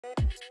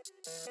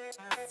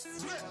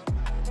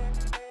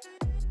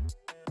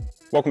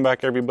Welcome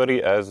back,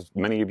 everybody. As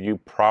many of you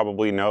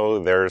probably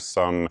know, there's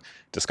some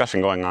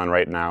discussion going on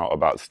right now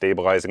about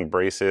stabilizing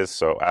braces.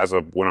 So as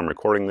of when I'm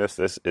recording this,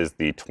 this is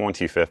the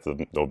 25th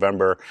of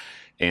November,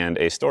 and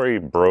a story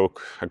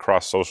broke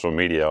across social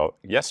media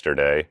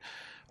yesterday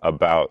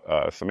about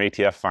some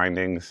ATF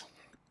findings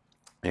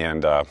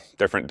and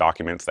different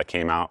documents that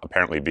came out,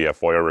 apparently via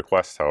FOIA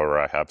request. However,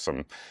 I have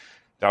some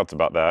doubts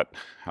about that.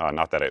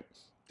 Not that it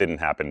didn't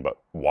happen, but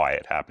why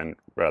it happened,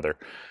 rather.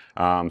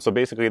 So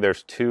basically,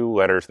 there's two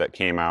letters that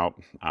came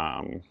out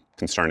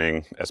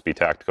concerning SB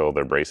Tactical,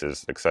 their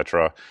braces,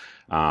 etc.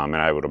 And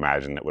I would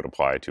imagine it would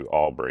apply to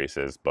all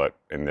braces, but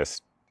in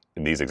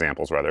these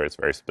examples, rather, it's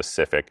very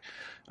specific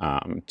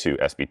to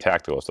SB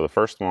Tactical. So the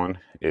first one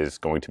is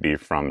going to be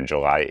from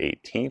July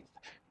 18th.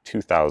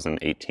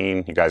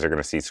 2018. You guys are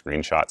going to see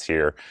screenshots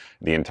here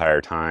the entire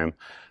time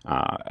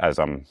as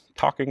I'm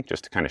talking,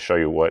 just to kind of show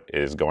you what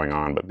is going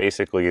on. But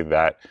basically,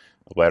 that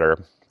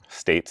letter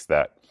states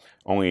that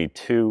only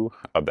 2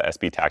 of the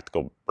SB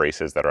Tactical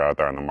braces that are out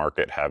there on the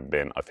market have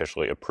been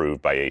officially approved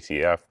by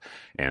ATF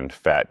and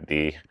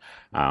FATD,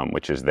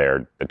 which is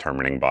their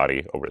determining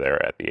body over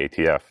there at the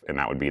ATF, and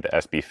that would be the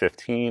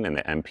SB15 and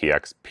the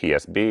MPX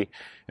PSB.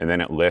 And then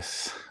it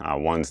lists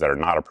ones that are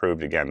not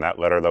approved. Again, that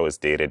letter, though, is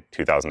dated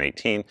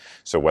 2018,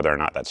 so whether or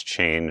not that's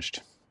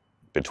changed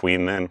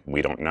between then,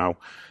 we don't know,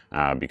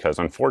 because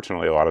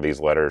unfortunately, a lot of these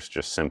letters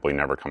just simply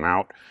never come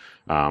out.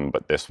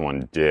 But this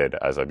one did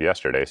as of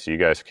yesterday, so you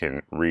guys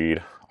can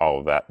read all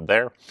of that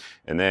there.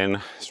 And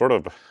then sort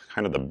of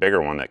kind of the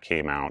bigger one that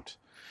came out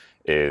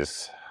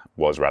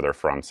was rather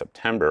from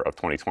September of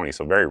 2020,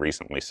 so very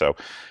recently. So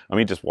let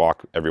me just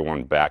walk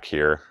everyone back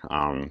here,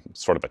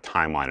 sort of a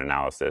timeline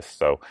analysis.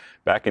 So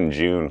back in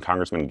June,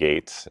 Congressman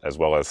Gates, as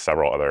well as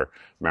several other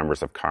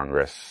members of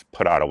Congress,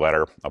 put out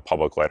a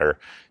public letter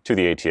to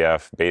the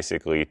ATF,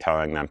 basically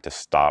telling them to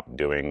stop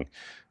doing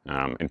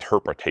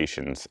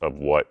interpretations of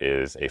what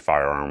is a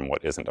firearm,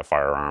 what isn't a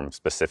firearm,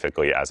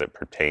 specifically as it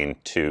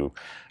pertained to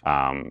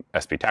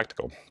SB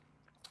Tactical.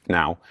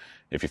 Now,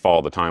 if you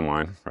follow the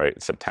timeline, right,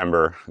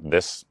 September,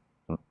 this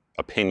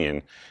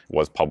opinion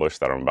was published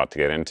that I'm about to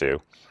get into.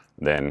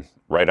 Then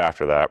right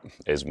after that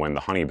is when the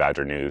Honey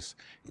Badger news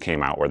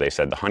came out, where they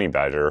said the Honey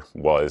Badger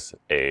was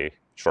a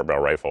short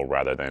barrel rifle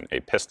rather than a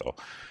pistol.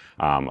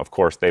 Of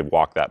course, they've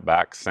walked that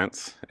back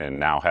since and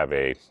now have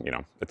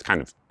it's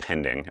kind of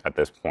pending at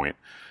this point.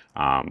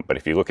 But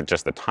if you look at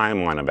just the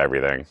timeline of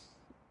everything,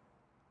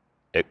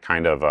 it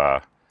kind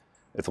of,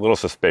 it's a little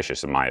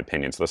suspicious in my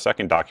opinion. So the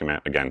second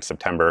document, again,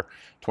 September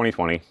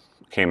 2020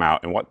 came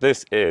out. And what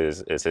this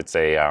is it's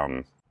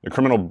the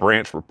Criminal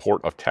Branch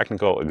Report of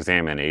Technical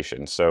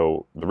Examination.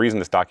 So the reason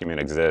this document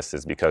exists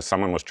is because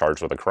someone was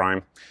charged with a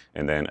crime,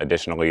 and then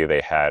additionally they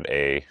had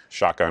a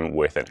shotgun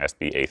with an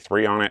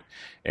SBA3 on it,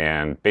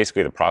 and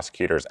basically the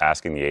prosecutor is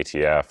asking the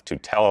ATF to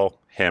tell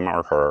him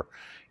or her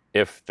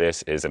if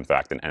this is in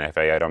fact an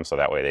NFA item, so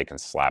that way they can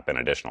slap an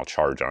additional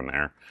charge on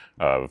there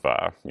of,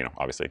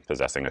 obviously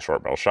possessing a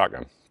short barrel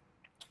shotgun.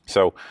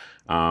 So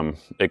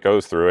it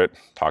goes through it,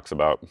 talks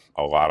about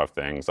a lot of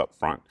things up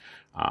front,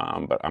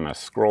 but I'm going to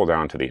scroll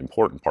down to the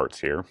important parts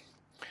here.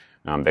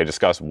 They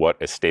discuss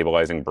what a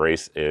stabilizing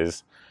brace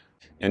is,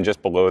 and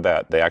just below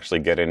that, they actually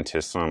get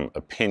into some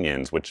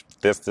opinions, which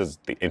this is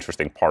the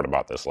interesting part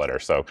about this letter.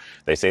 So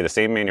they say the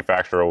same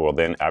manufacturer will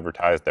then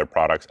advertise their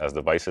products as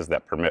devices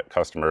that permit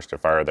customers to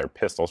fire their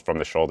pistols from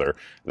the shoulder,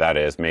 that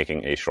is,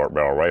 making a short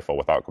barrel rifle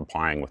without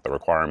complying with the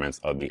requirements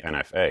of the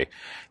NFA.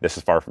 This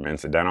is far from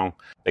incidental.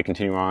 They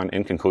continue on.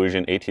 In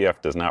conclusion,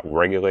 ATF does not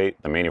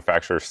regulate the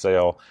manufacturer's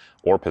sale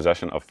or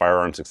possession of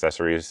firearms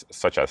accessories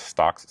such as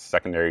stocks,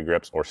 secondary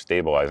grips, or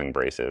stabilizing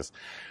braces.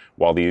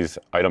 While these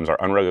items are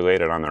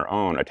unregulated on their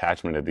own,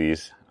 attachment of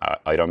these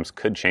items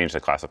could change the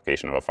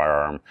classification of a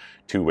firearm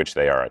to which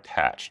they are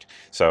attached.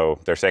 So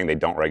they're saying they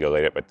don't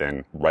regulate it, but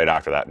then right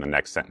after that in the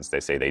next sentence,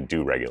 they say they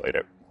do regulate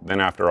it. Then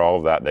after all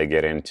of that, they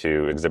get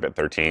into Exhibit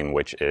 13,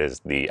 which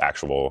is the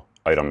actual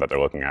item that they're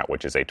looking at,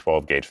 which is a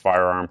 12-gauge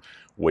firearm,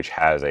 which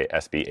has a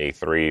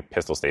SBA3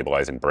 pistol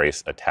stabilizing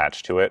brace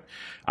attached to it.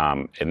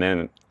 And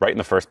then right in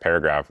the first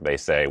paragraph, they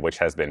say, which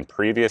has been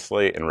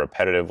previously and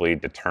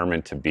repetitively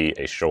determined to be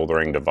a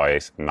shouldering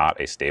device, not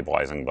a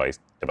stabilizing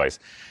device,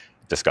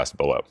 discussed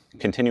below.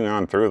 Continuing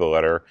on through the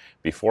letter,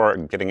 before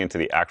getting into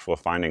the actual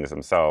findings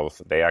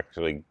themselves, they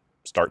actually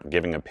start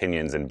giving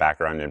opinions and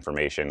background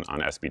information on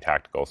SB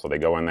Tactical. So they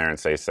go in there and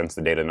say, since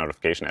the date of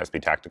notification,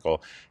 SB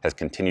Tactical has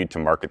continued to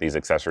market these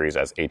accessories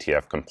as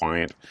ATF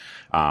compliant.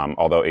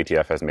 Although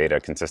ATF has made a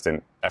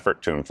consistent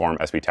effort to inform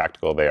SB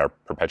Tactical, they are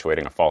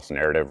perpetuating a false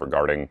narrative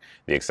regarding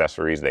the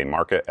accessories they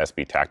market.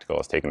 SB Tactical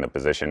has taken the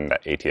position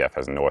that ATF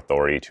has no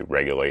authority to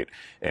regulate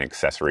an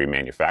accessory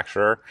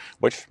manufacturer,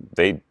 which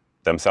they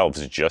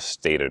themselves just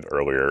stated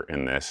earlier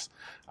in this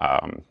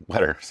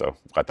letter, so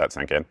let that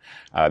sink in.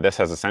 This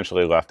has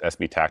essentially left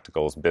SB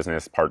Tactical's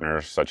business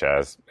partners, such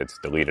as, it's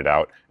deleted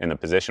out, in the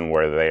position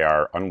where they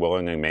are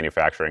unwillingly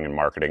manufacturing and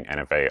marketing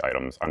NFA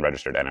items,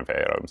 unregistered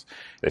NFA items.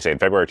 They say in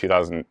February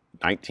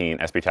 2019,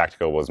 SB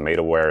Tactical was made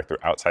aware through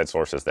outside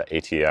sources that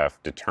ATF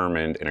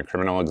determined in a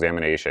criminal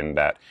examination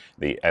that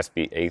the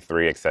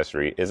SB-A3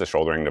 accessory is a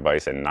shouldering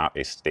device and not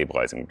a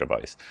stabilizing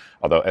device.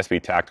 Although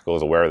SB Tactical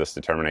is aware of this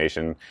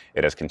determination,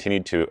 it has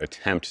continued to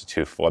attempt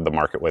to flood the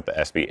market with the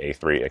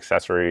SB-A3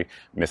 accessory,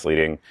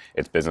 misleading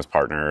its business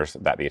partners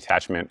that the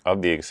attachment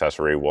of the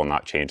accessory will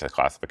not change the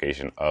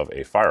classification of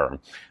a firearm.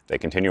 They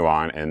continue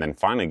on and then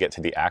finally get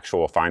to the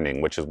actual finding,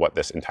 which is what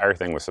this entire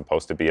thing was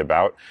supposed to be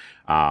about.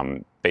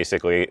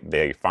 Basically,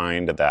 they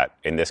find that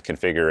in this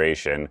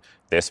configuration,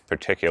 this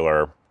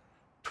particular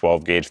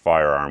 12-gauge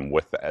firearm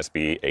with the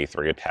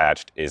SB-A3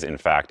 attached is in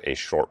fact a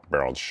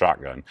short-barreled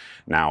shotgun.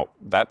 Now,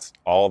 that's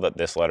all that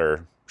this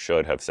letter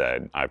should have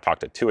said. I've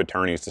talked to 2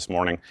 attorneys this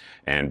morning,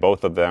 and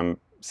both of them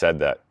said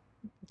that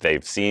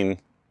they've seen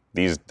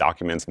these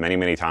documents many,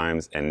 many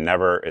times, and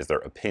never is their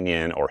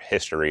opinion or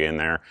history in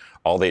there.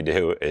 All they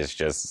do is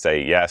just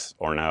say yes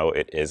or no,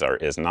 it is or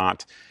is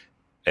not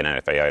an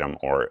NFA item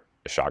or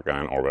a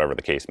shotgun or whatever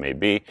the case may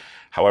be.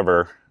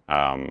 However,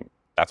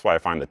 that's why I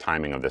find the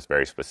timing of this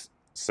very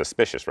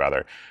suspicious,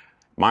 rather.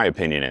 My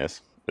opinion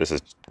is, this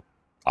is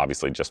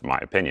obviously just my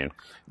opinion,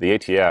 the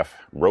ATF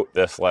wrote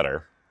this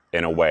letter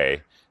in a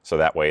way so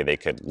that way they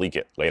could leak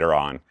it later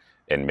on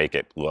and make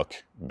it look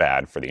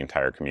bad for the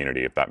entire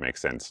community, if that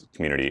makes sense,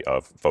 community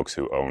of folks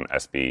who own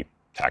SB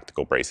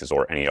Tactical braces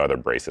or any other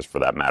braces for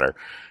that matter,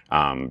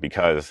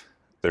 because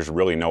there's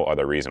really no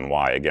other reason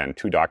why. Again,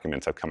 2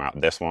 documents have come out,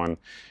 this one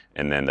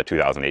and then the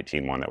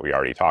 2018 one that we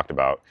already talked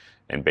about,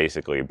 and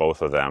basically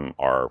both of them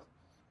are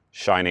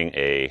shining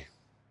a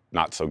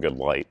not so good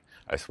light,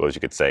 I suppose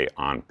you could say,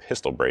 on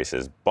pistol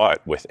braces,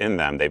 but within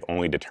them they've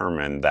only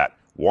determined that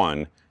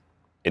one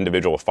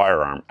individual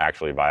firearm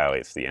actually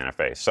violates the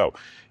NFA. So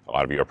a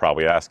lot of you are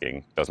probably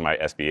asking, does my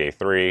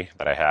SB-A3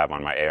 that I have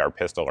on my AR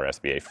pistol or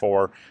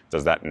SB-A4,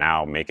 does that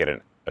now make it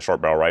a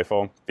short barrel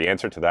rifle? The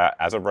answer to that,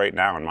 as of right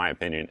now, in my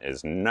opinion,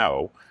 is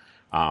no.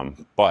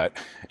 But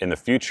in the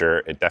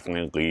future, it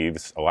definitely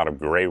leaves a lot of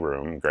gray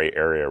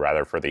area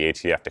rather, for the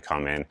ATF to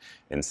come in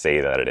and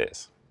say that it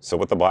is. So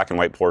with the black and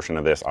white portion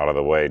of this out of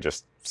the way,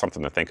 just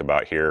something to think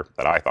about here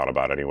that I thought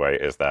about anyway,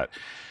 is that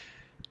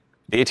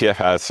the ATF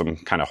has some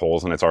kind of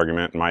holes in its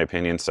argument, in my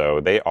opinion. So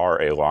they are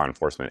a law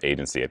enforcement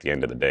agency at the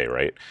end of the day,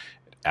 right?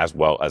 As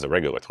well as a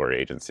regulatory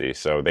agency.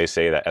 So they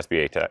say that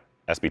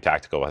SB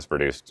Tactical has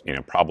produced,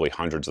 probably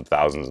hundreds of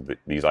thousands of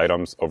these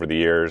items over the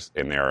years,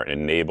 and they're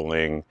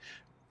enabling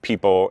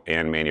people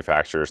and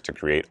manufacturers to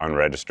create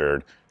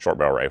unregistered short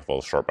barrel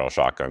rifles, short barrel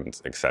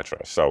shotguns, etc.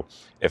 So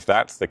if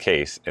that's the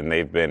case, and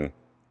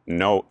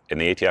and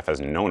the ATF has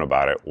known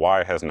about it,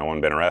 why has no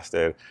one been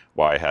arrested?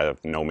 Why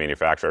have no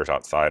manufacturers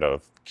outside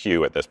of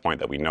Q at this point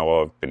that we know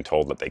of been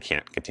told that they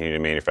can't continue to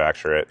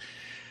manufacture it?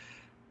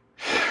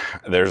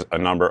 There's a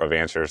number of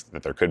answers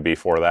that there could be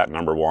for that.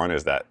 Number one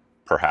is that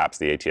perhaps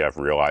the ATF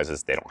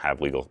realizes they don't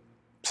have legal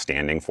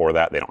standing for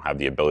that. They don't have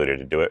the ability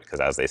to do it because,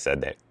 as they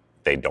said,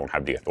 they don't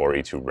have the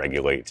authority to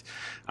regulate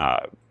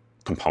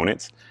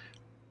components.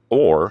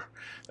 Or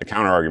the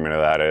counter argument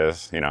of that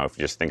is, if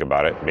you just think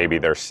about it, maybe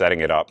they're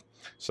setting it up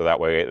so that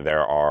way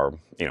there are,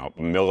 1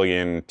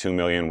 million, 2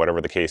 million, whatever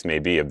the case may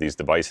be, of these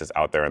devices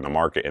out there in the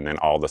market, and then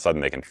all of a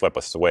sudden they can flip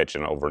a switch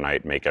and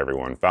overnight make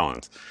everyone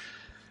felons.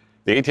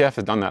 The ATF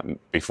has done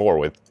that before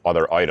with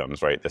other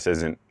items, right? This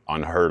isn't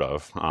unheard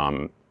of.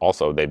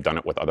 Also, they've done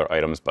it with other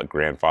items, but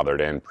grandfathered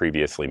in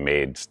previously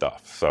made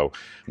stuff. So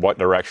what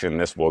direction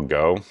this will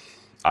go,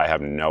 I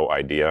have no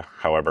idea.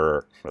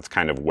 However, that's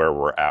kind of where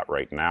we're at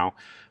right now.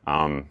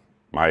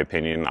 My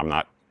opinion, I'm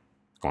not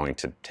going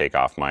to take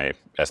off my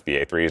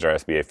SB-A3s or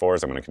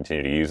SB-A4s. I'm going to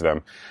continue to use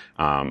them.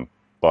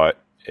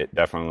 But it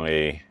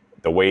definitely,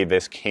 the way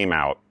this came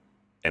out,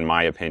 in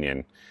my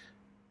opinion,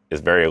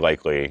 was very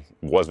likely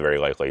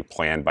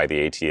planned by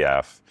the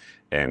ATF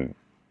and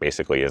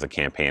basically is a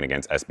campaign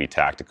against SB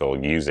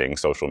Tactical using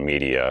social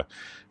media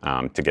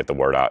to get the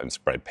word out and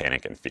spread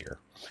panic and fear.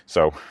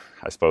 So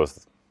I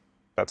suppose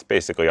that's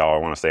basically all I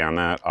want to say on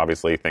that.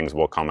 Obviously, things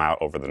will come out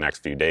over the next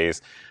few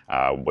days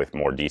with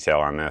more detail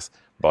on this,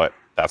 but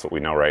that's what we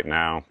know right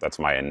now. That's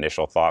my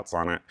initial thoughts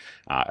on it.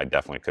 I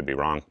definitely could be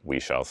wrong. We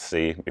shall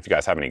see. If you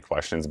guys have any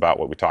questions about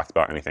what we talked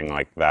about, anything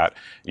like that,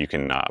 you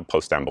can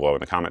post down below in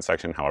the comment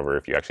section. However,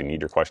 if you actually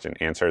need your question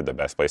answered, the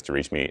best place to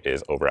reach me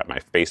is over at my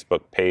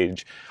Facebook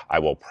page. I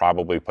will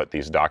probably put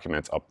these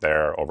documents up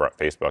there over at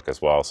Facebook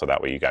as well, so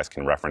that way you guys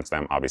can reference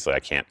them. Obviously,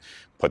 I can't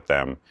put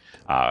them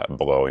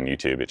below in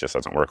YouTube. It just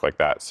doesn't work like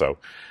that. So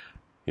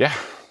yeah,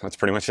 that's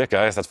pretty much it,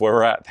 guys. That's where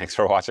we're at. Thanks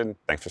for watching.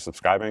 Thanks for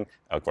subscribing.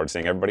 I look forward to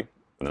seeing everybody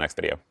in the next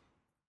video.